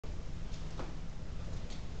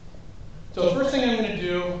So the first thing I'm going to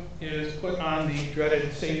do is put on the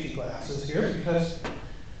dreaded safety glasses here because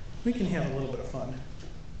we can have a little bit of fun.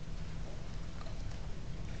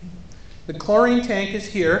 The chlorine tank is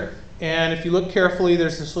here, and if you look carefully,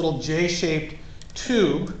 there's this little J-shaped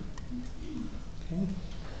tube. Okay.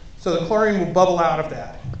 So the chlorine will bubble out of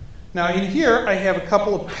that. Now in here, I have a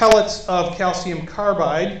couple of pellets of calcium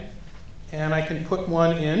carbide, and I can put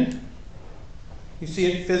one in. You see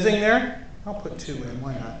it fizzing there? I'll put two in,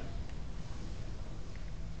 why not?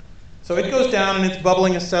 So it goes down and it's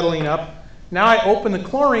bubbling acetylene up. Now I open the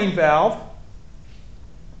chlorine valve.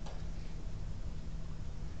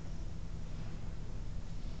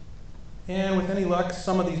 And with any luck,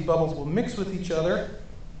 some of these bubbles will mix with each other.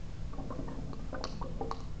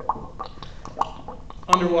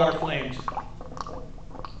 Underwater flames.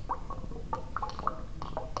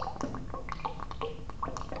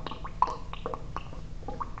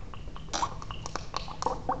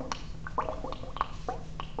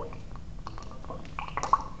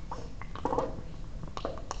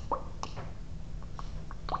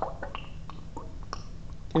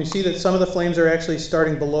 Can you see that some of the flames are actually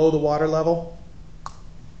starting below the water level?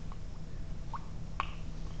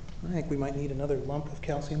 I think we might need another lump of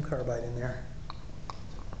calcium carbide in there.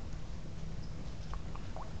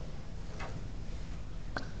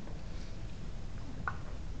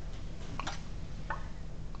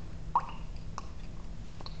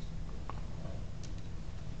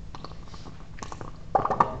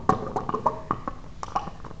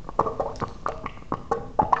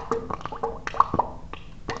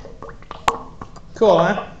 Cool,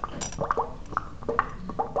 huh?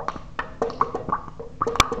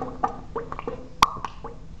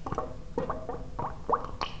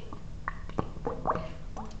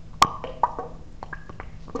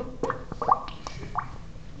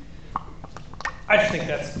 I just think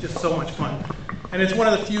that's just so much fun. And it's one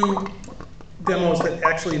of the few demos that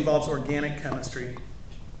actually involves organic chemistry.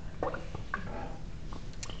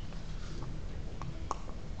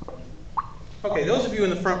 Okay, those of you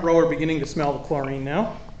in the front row are beginning to smell the chlorine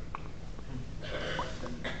now.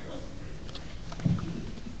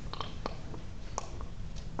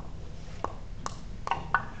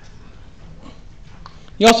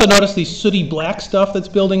 You also notice the sooty black stuff that's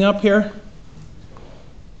building up here?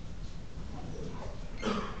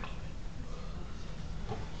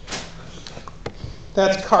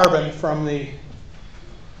 That's carbon from the